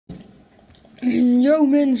Yo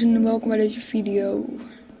mensen en welkom bij deze video.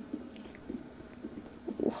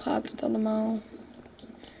 Hoe gaat het allemaal?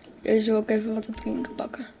 Eerst wil ik even wat te drinken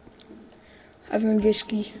pakken. Even een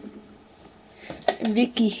whisky. Een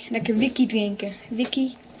wiki. Lekker wiki drinken.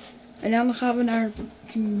 Wiki. En dan gaan we naar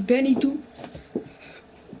Benny toe.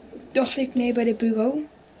 Dacht ik, nee, bij het bureau.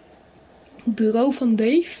 Het bureau van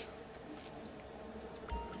Dave.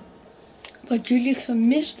 Wat jullie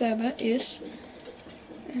gemist hebben is...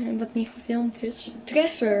 wat niet gefilmd is.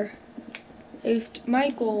 Trevor heeft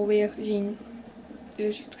Michael weer gezien.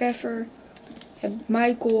 Dus Trevor en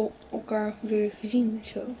Michael elkaar weer gezien.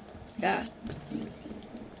 Zo. Ja.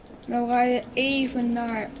 Nou ga je even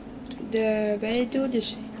naar de bij toe.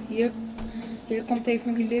 Dus hier komt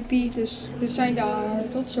even Lippy. Dus we zijn daar.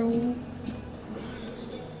 Tot zo.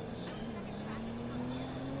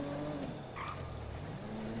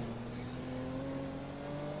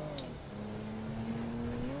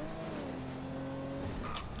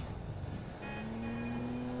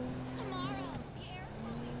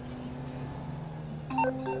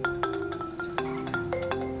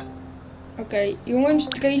 Oké, jongens,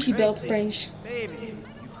 Tracy belt opeens. Baby, you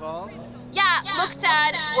called? Yeah, look,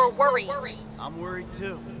 Dad, we're worried. I'm worried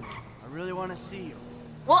too. I really want to see you.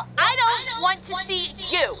 Well, I don't want to see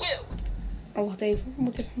you. Oh, wacht even. Ik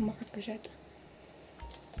moet even makkelijker zetten.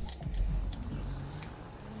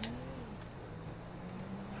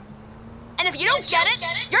 And if you don't get it,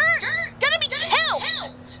 you're gonna be killed.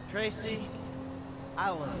 Tracy, I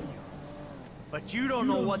love you. But you don't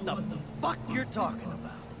know what the fuck you're talking about.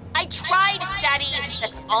 I tried, Daddy.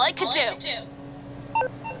 That's all I could do.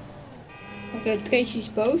 Oké, Tracy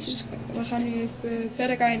is boos, dus we gaan nu even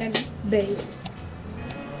verder gaan naar B.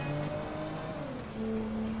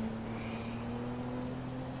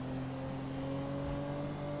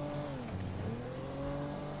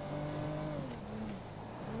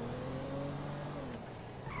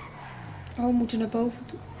 Oh, we moeten naar boven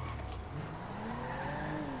toe.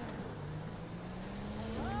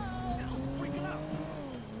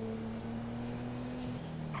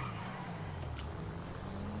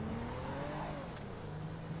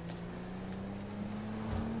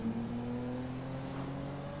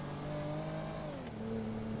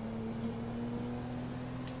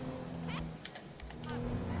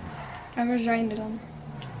 En waar zijn er dan?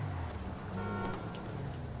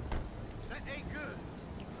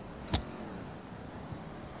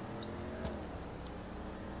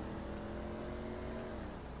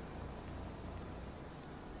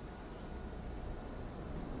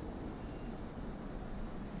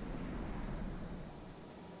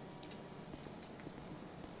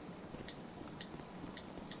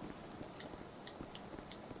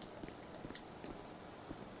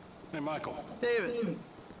 Hey, Michael. David.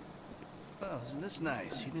 Well, isn't this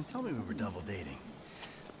nice? You didn't tell me we were double dating.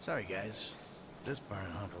 Sorry, guys. This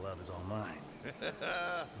burning hunk of love is all mine.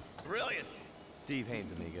 Brilliant! Steve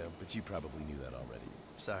Haynes, amigo, but you probably knew that already.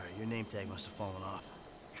 Sorry, your name tag must have fallen off.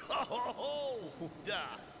 Oh, duh.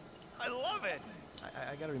 I love it!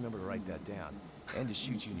 I gotta remember to write that down. And to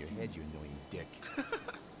shoot you in your head, you annoying dick.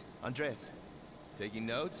 Andreas, taking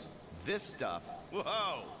notes? This stuff,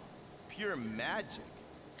 whoa! Pure magic.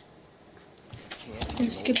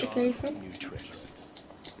 Can't Skip ik even. new tricks.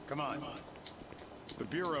 Come on. The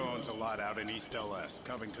Bureau owns a lot out in East LS,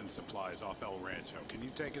 Covington Supplies off El Rancho. Can you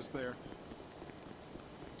take us there?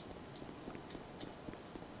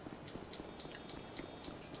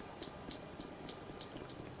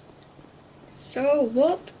 Zo,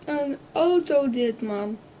 wat een auto dit,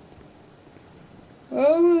 man.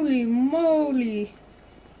 Holy moly.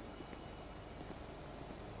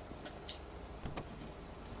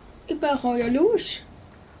 Ik ben gewoon jaloers.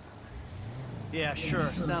 Yeah, sure.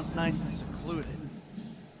 Sounds nice and secluded.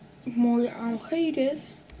 Mooie AMG dit.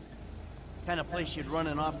 Kind of place you'd run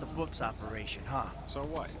an off-the-books operation, huh? So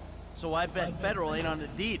what? So I bet federal ain't on the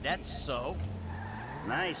deed, that's so.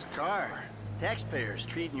 Nice car. Taxpayers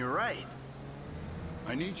treating you right.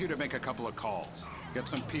 I need you to make a couple of calls. Get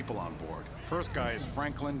some people on board. First guy is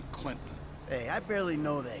Franklin Clinton. Hey, I barely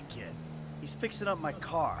know that kid. He's fixing up my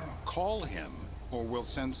car. Call him, or we'll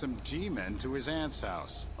send some G-men to his aunt's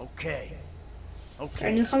house. Okay. En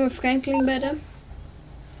Okay. nu gaan we Franklin bedden.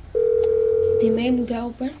 Die mee moet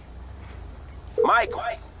helpen. Michael,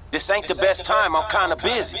 this ain't the best time. I'm kinda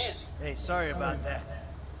busy. Hey, sorry about that.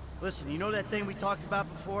 Listen, you know that thing we talked about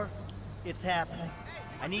before? It's happening.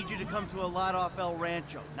 I need you to come to a lot off El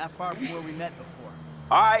Rancho, not far from where we met before.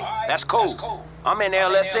 Alright, that's cool. I'm in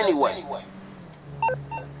LS anyway.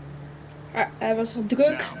 Hij was al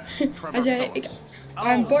druk. Hij zei,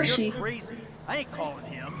 I'm Borschi. You're crazy. I ain't calling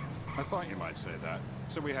him. I thought you might say that,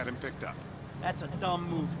 so we had him picked up. That's a dumb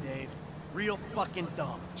move, Dave. Real fucking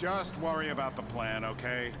dumb. Just worry about the plan,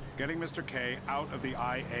 okay? Getting Mr. K out of the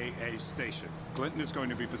IAA station. Clinton is going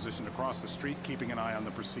to be positioned across the street, keeping an eye on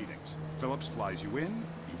the proceedings. Phillips flies you in,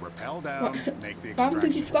 you rappel down, make the Waarom doet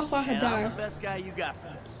die extraction. vrachtwagen And I'm daar? the best guy you got for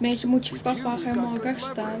this. Meestal moet je With you, vrachtwagen we've got helemaal good recht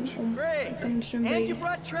staan leverage. om Great. kunnen ze een And you beetje.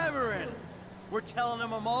 brought Trevor in. We're telling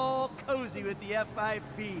him I'm all cozy with the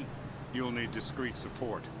F5B. You'll need discreet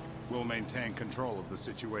support. We'll maintain control of the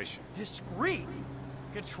situation. Discreet?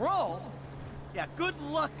 Control? Yeah, good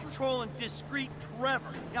luck controlling discreet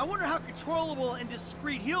Trevor. Yeah, I wonder how controllable and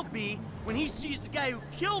discreet he'll be when he sees the guy who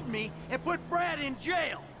killed me and put Brad in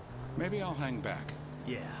jail. Maybe I'll hang back.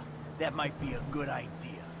 Yeah, that might be a good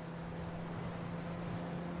idea.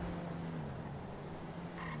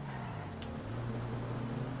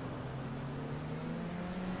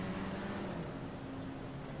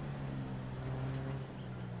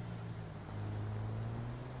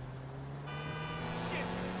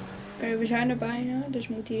 Oké, we zijn er bijna, dus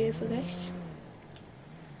moet hij even rechts.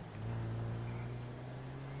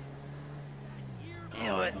 You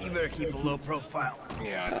know what? You better keep a low profile.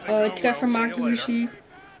 Oh, Trevor maakt ruzie.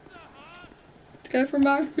 Trevor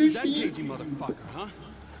maakt Is that ruzie. cagey motherfucker, huh?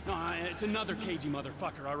 No, it's another cagey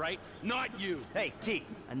motherfucker, all right? Not you. Hey, T,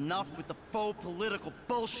 enough with the faux political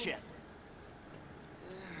bullshit.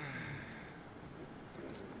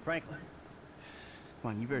 Franklin,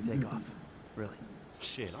 come on, you better take off. Really.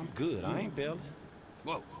 Shit, I'm good. I ain't bailing.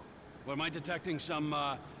 Whoa. What, am I detecting some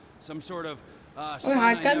sort of, hij sign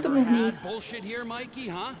I kent hem never nog had niet. bullshit here, Mikey,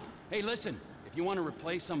 huh? Hey, listen. If you want to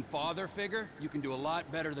replace some father figure, you can do a lot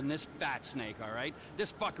better than this fat snake, all right?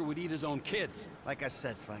 This fucker would eat his own kids. Like I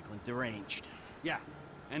said, Franklin, deranged. Yeah,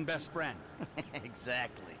 and best friend.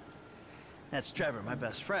 Exactly. That's Trevor, my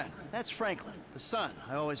best friend. That's Franklin, the son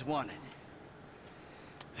I always wanted.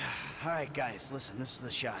 All right, guys, listen, this is the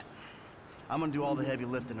shot. I'm gonna do all the heavy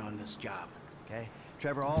lifting on this job, okay?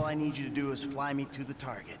 Trevor, all I need you to do is fly me to the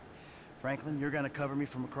target. Franklin, you're gonna cover me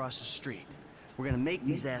from across the street. We're gonna make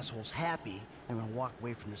these assholes happy, and we're gonna walk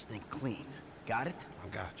away from this thing clean. Got it? I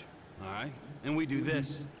got you. All right? And we do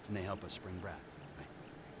this, and they help us bring Brad. Right?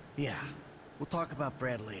 Yeah. We'll talk about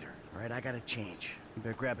Brad later, all right? I gotta change. You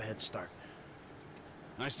better grab a head start.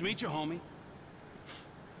 Nice to meet you, homie.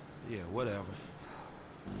 Yeah, whatever.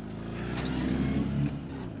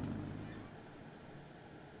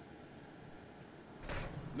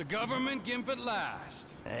 The government gimp at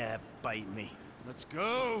last. Bite me. Let's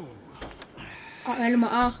go. Al helemaal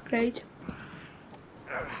aangekleed.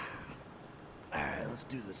 Alright, let's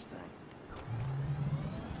do this thing.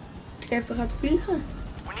 Trevor gaat vliegen.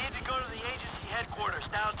 We need to go to the agency headquarters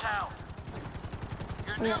downtown.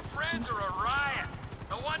 Your Oh, new ja. friends are a riot.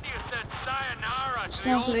 No wonder you said sayonara to the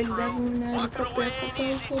Snel old geleden dat ik crew. een Walking helikopter away heb ain't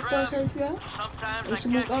gevlogen easy, op Trev. GTA. Sometimes Deze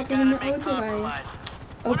I moet ik guess altijd you in gotta mijn make auto rijden. compromises.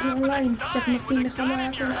 Ook What happened online. that Zeggen mijn night vrienden, with ga the maar gun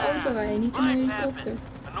lekker in in de your auto hand? rijden, niet in een Life helikopter. happened.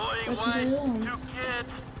 Annoying Dat is niet zo heel wife, handig. 2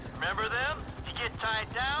 kids. Remember them? You get tied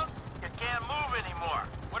down, you can't move anymore.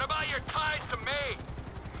 What about your ties to me?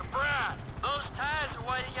 To Brad? Those ties are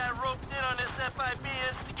why you got roped in on this FIB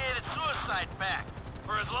instigated suicide pact.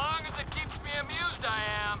 For as long as it keeps me amused, I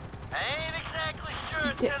am. I ain't exactly sure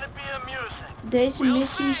it's gonna be amusing. Deze We'll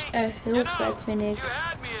missie is see. echt You heel know, vet, vind ik. You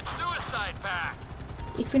had me at suicide pact.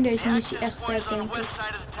 Ik vind deze The missie access echt point vet, is on denk the ik. west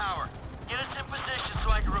side of the tower. Get us in position so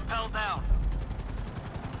I can rappel down.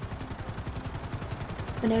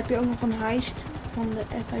 En dan heb je ook nog een heist van de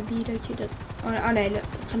FIB dat je dat... Oh nee, ik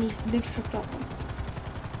ga niet niks verklappen.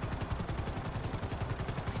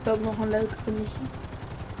 Ik heb ook nog een leuke missie.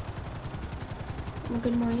 Maar ik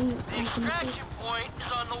kan maar hier... The extraction point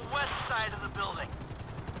is on the west side of the building.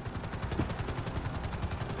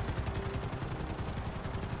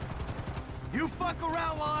 You fuck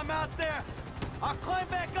around while I'm out there. I'll climb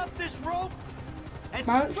back up this rope and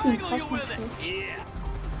Maar ik vind strangle het you with gast it. niet Yeah.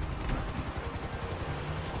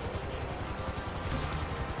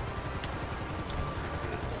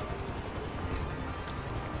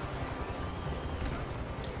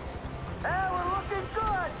 Hey, we're looking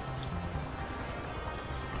good.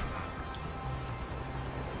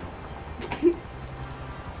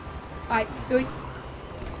 Ai, doei.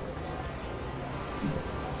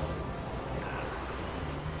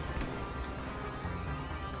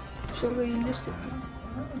 Zo realistisch niet.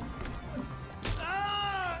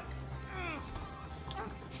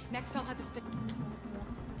 Next, I'll have to stick.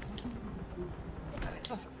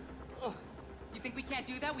 You think we can't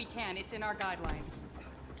do that? We can. It's in our guidelines.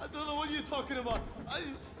 I don't know what you're talking about. I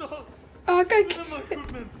didn't stop. Ah, kijk. This is my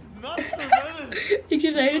equipment, not surveillance. Ik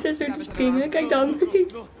zit de hele tijd zo te springen. Kijk dan.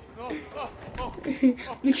 No, no, no.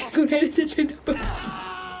 Ik zit gewoon de hele tijd zo te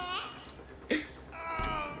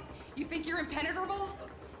You think you're impenetrable?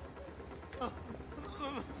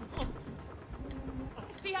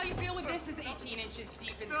 This is 18 inches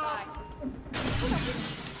deep inside. Who the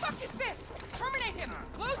fuck is this? Terminate him!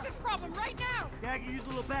 Close this problem right now! Yeah, I can use a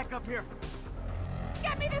little backup here.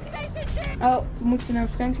 Get me the station chief! Oh, we moeten naar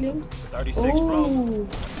Franklin. 36 Oeh.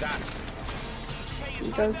 Got it. Die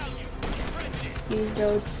is dood. Die is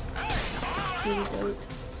dood. Die is dood.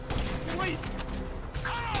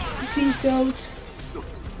 Die is dood.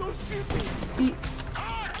 Die...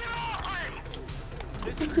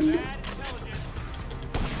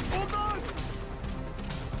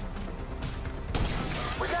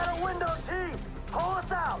 We got a window, team. Pull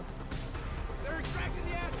us out. They're extracting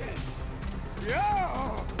the asset.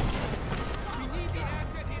 Yeah. We need the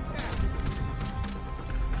asset intact.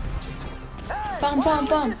 Bam, bam,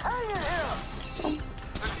 bam. Hanging here.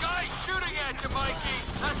 The guy's shooting at you, Mikey.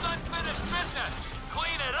 That's unfinished business.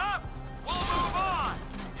 Clean it up. We'll move on.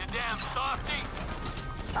 You damn softy.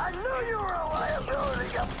 I knew you were a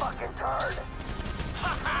liability, you fucking turd.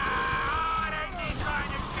 Ha ha! It ain't me trying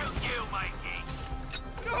to shoot you, Mikey.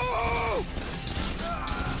 No!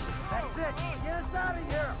 That's it. Get us out of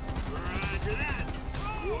here. Roger that.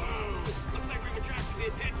 Whoa! Looks like we've attracted the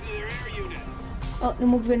attention of their air unit. Oh, nu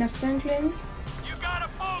moet ik weer naar Franklin. You got a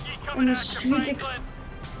bogey En coming dan at you, schiet ik... Franklin.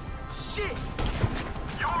 Shit!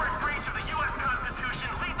 You're in breach of the U.S. Constitution.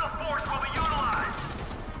 Lethal force will be utilized.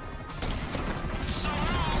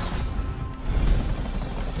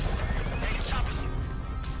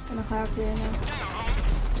 En dan ga ik weer naar...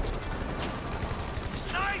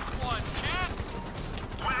 Nice one, kid!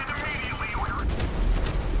 Win it immediately, or...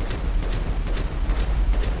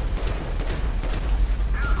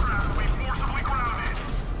 Aircraft will be forcibly grounded.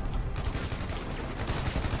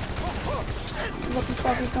 What the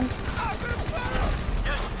fuck, ik kan...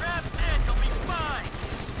 Just strap in, you'll be fine.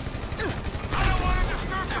 I don't want to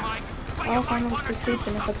disturb you, Mike. But Oh, you gaan might nog want to do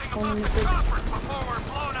verschieten, dan gaat het something gewoon in de about the put. coppers before we're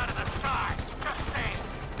blown out of the sky. Just saying.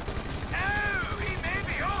 Oh, he may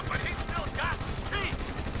be old, but he's still got teeth.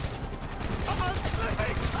 I'm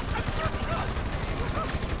slipping.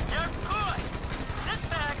 You're good. Sit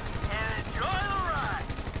back and enjoy the ride.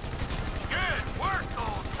 Good work,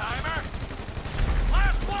 old timer.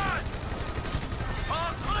 Last one.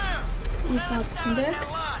 All clear. Die Set gaat us van down in weg.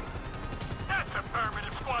 that line. That's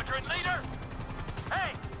affirmative, squadron leader.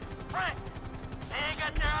 Hey, Frank. They ain't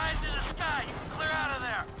got their eyes in the sky. You can clear out of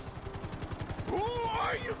there. Who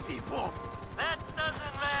are you people? That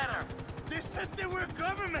doesn't matter. They said they were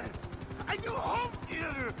government. I do home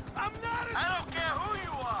theater. I'm not a... I don't care who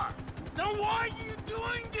you are. Then why are you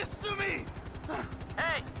doing this to me?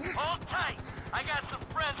 Hey, hold tight. I got some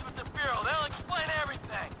friends with the Bureau. They'll explain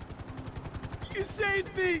everything. You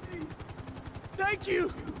saved me. Thank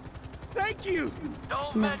you. Thank you.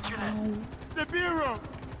 Don't mention it. The Bureau.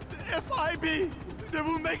 The FIB. They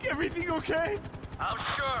will make everything okay? I'm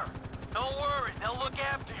sure. Don't worry. They'll look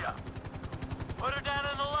after you. Put her down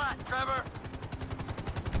in the lot, Trevor.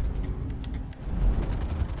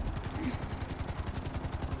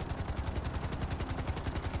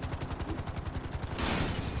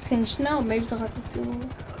 Ging snel, meestal gaat het...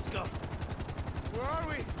 Let's go. Where are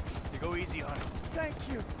we? You go easy on it. Thank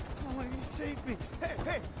you. Oh, you saved me. Hey,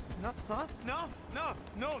 hey. No, huh? No, no,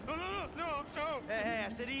 no, no, no, no, no, no. Hey, I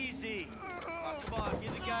said easy. Oh, come on,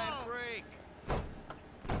 give the guy a break.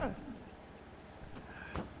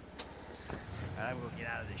 I'm gonna get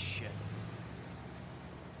out of this shit.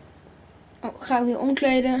 Oh, ga ik weer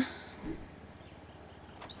omkleden.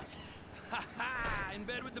 Ha-ha! In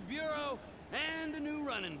bed with the Bureau and a new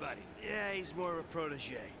running buddy. Yeah, he's more of a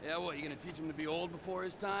protege. Yeah, what, you gonna teach him to be old before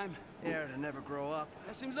his time? Yeah, to never grow up.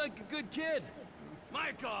 That seems like a good kid.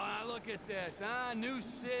 Michael, look at this, huh? New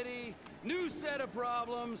city, new set of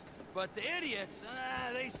problems, but the idiots,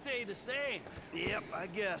 they stay the same. Yep, I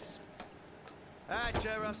guess. All right,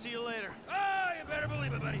 Trevor, I'll see you later. Oh, you better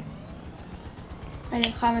believe it, buddy. En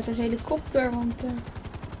ik ga met een helikopter, want...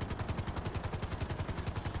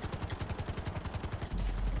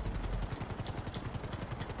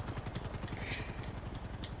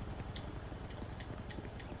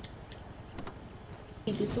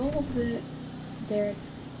 Ik doe toch op de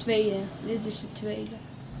tweede. Dit is de tweede.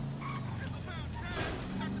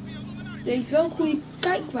 Het heeft wel een goede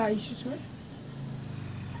kijkwijzes hoor.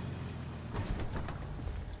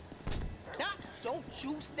 Don't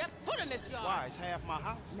you step foot in this yard. Why? It's half my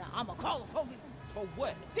house. Now I'ma call the police. For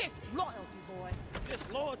what? Disloyalty, boy.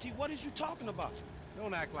 Disloyalty? What is you talking about?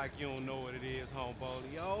 Don't act like you don't know what it is,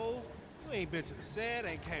 homeboy. Yo, you ain't been to the set,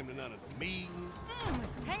 ain't came to none of the meetings.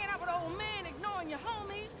 Hanging out with old men, ignoring your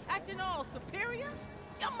homies, acting all superior.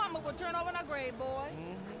 Your mama will turn over in her grave, boy.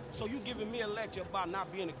 So you giving me a lecture about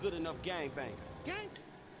not being a good enough gangbanger? Gang?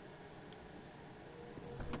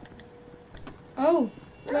 Oh,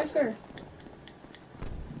 Trevor.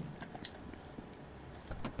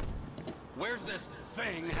 Where's this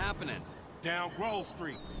thing happening? Down Grove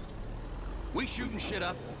Street. We shooting shit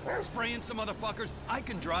up, spraying some motherfuckers. I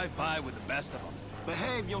can drive by with the best of them.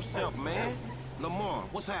 Behave yourself, man. Lamar,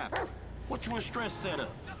 what's happening? What you and Stress set up?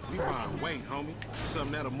 We buying weight, homie.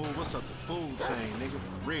 Something that'll move us up the food chain, nigga,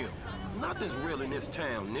 for real. Nothing's real in this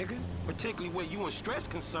town, nigga. Particularly where you and Stress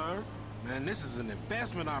concerned. Man, this is an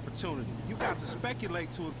investment opportunity. You got to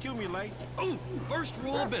speculate to accumulate. Ooh, first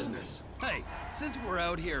rule of business. Hey, since we're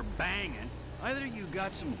out here banging, either you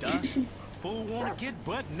got some dust. Fool wanna get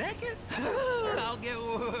butt naked? I'll get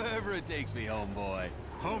wherever it takes me, homeboy.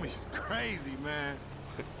 Homie's crazy, man.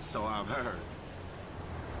 So I've heard.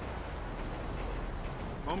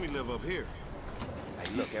 Homie live up here.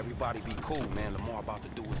 Hey, look, everybody be cool, man. Lamar about to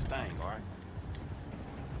do his thing, all right?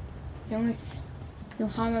 Jongens, dan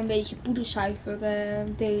gaan we een beetje poedersuiker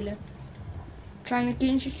delen. Kleine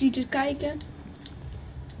kindjes die dit kijken.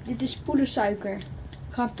 Dit is poedersuiker.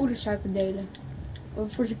 We gaan poedersuiker delen.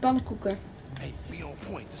 Voor de pannenkoeken. Hey, be on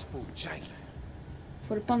point. This fool janky.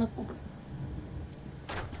 Voor de pannenkoeken.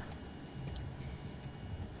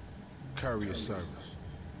 Courier service.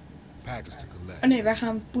 Package to collect. Oh nee, wij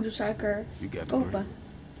gaan poedersuiker kopen.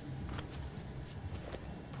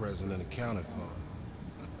 President accounted for.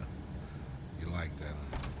 You like that,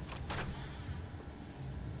 huh?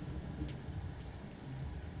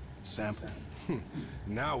 Sample.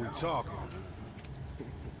 Now we talking.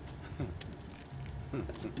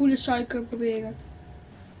 Poedersuiker proberen.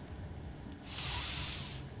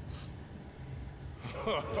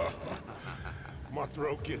 My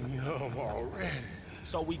throat getting numb already.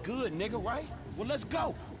 So we good, nigga, right? Well, let's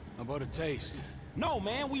go. How about a taste? No,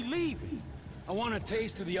 man, we leaving. I want a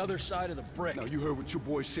taste of the other side of the brick. Now, you heard what your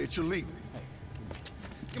boy said. You're leaving. Hey,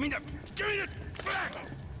 give me the back!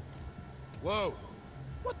 Whoa.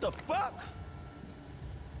 What the fuck?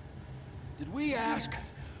 Did we ask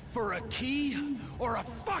for a key or a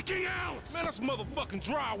fucking ounce? Man, that's motherfucking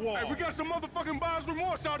drywall. Hey, we got some motherfucking buyer's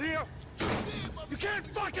remorse out here. You can't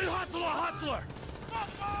fucking hustle a hustler!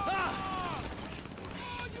 Ah!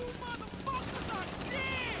 Oh, you motherfuckers are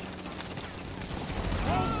dead!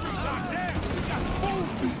 Wall Street locked down. We got food.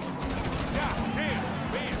 God damn,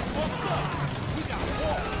 man, fucked up. We got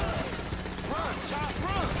wall. Run, shot,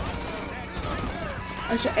 run.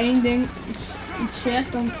 Als je één ding iets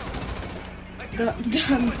zegt, dan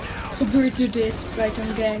gebeurt er dit bij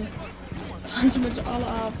zo'n gang. Gaan ze met z'n allen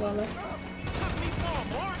aanvallen.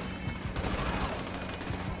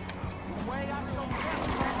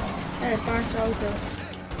 Hé, paarse auto.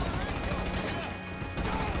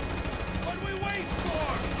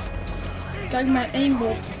 Kijk mijn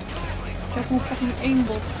aimbot. Ik heb gewoon fucking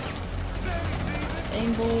aimbot.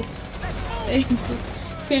 Aimbot. Aimbot.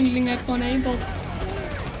 Gangling heeft gewoon aimbot.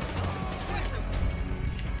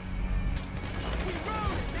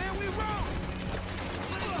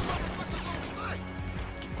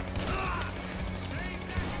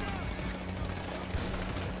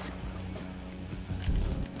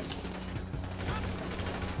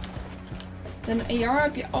 In AR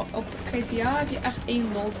heb je, op GTA heb je echt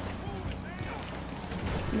één bot.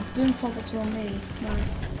 In de punt valt het wel mee, maar...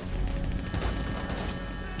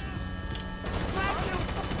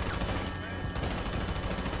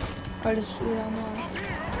 Oh, dat is weer allemaal.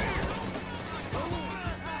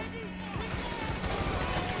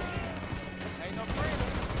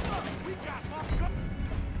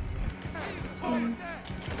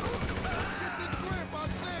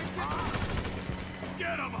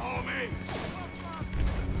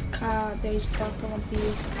 Ik ga deze pakken, want die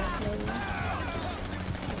is kapot.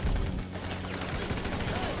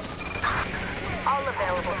 All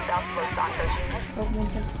available South Coast Doctors units. Ook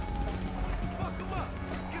moeten.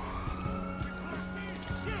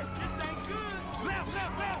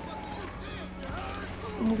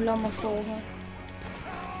 Ik moet lammen volgen.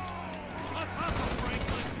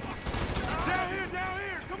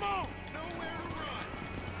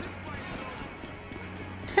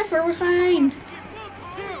 Treffer, waar ga je heen?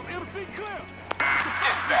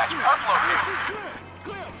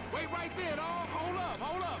 Wait right there, dog. Hold up,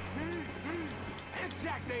 hold up.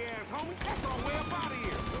 Jack they ass, homie. That's our way up out of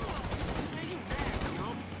here. Man, you nasty,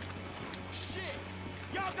 homie. Shit.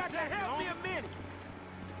 Y'all got to help me a minute.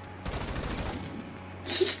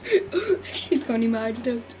 Ik zit gewoon niet meer uit de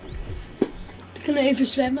dood. Ik kan even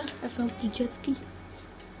zwemmen. Even op die jetski.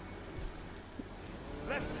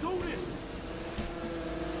 Let's do this.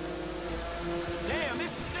 Damn,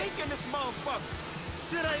 it's stinking this motherfucker.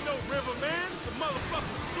 Shit ain't no river, man. It's a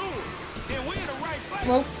motherfucking sewer. Then we in the right place.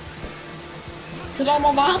 Wow. Er zit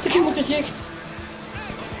allemaal water in mijn gezicht.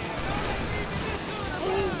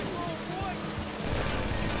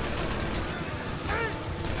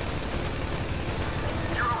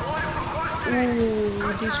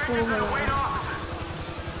 Oeh, die is vol wel.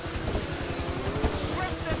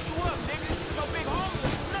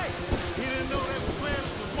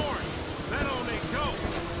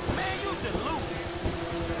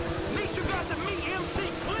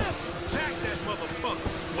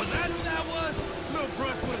 Was that who that was? Little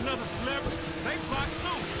brush with another celebrity. They blocked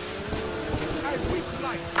too. Hey, we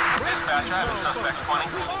like Dispatch, I have a suspect 20.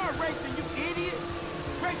 We are racing, you idiot.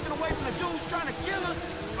 Racing away from the dudes trying to kill us.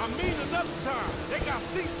 I mean another time. They got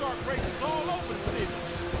sea shark races all over the city.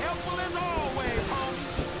 Helpful as always, homie.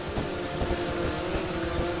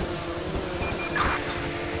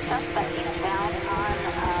 Suspect inbound on,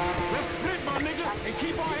 Let's split, my nigga, and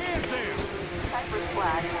keep our hands down. Cypress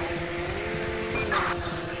Flag.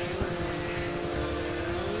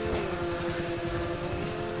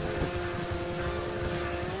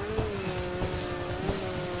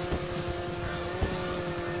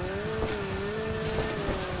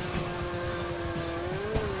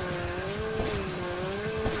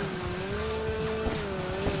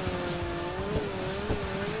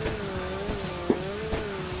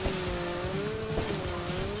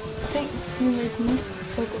 Nee, nu weet ik niet.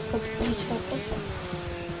 Ook op de politie stappen.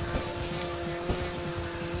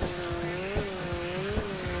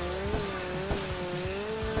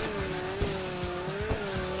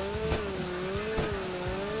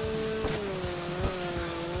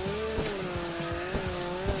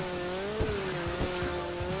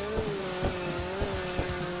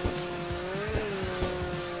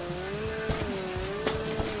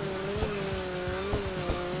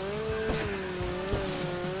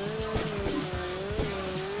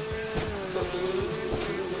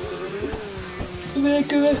 We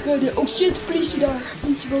kunnen wegrijden. Oh shit, politie daar.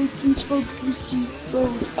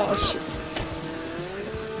 Politieboot. Oh shit.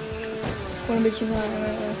 Gewoon een beetje naar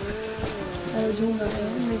de zon. Een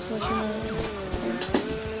beetje wat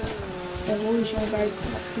naar de horizon kijken.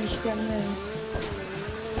 Politie daar beneden.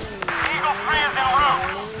 Eagle 3 is en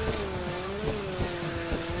route.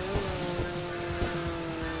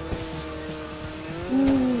 Oeh,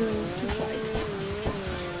 te fight.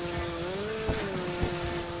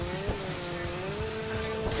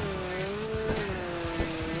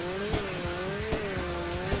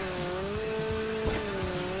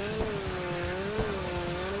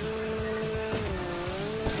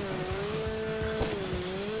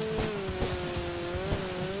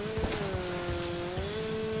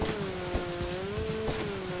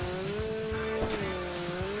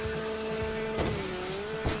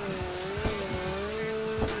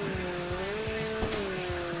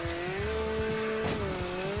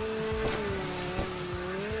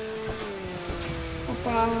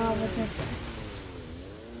 Hoppa, wat een...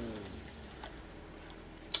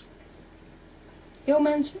 Yo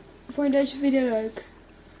mensen, vond je deze video leuk?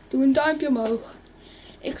 Doe een duimpje omhoog.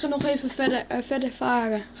 Ik ga nog even verder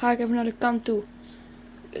varen. Ga ik even naar de kant toe.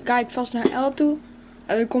 Ga ik vast naar L toe.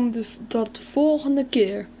 En dan komt dat de volgende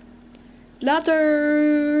keer.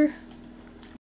 Later!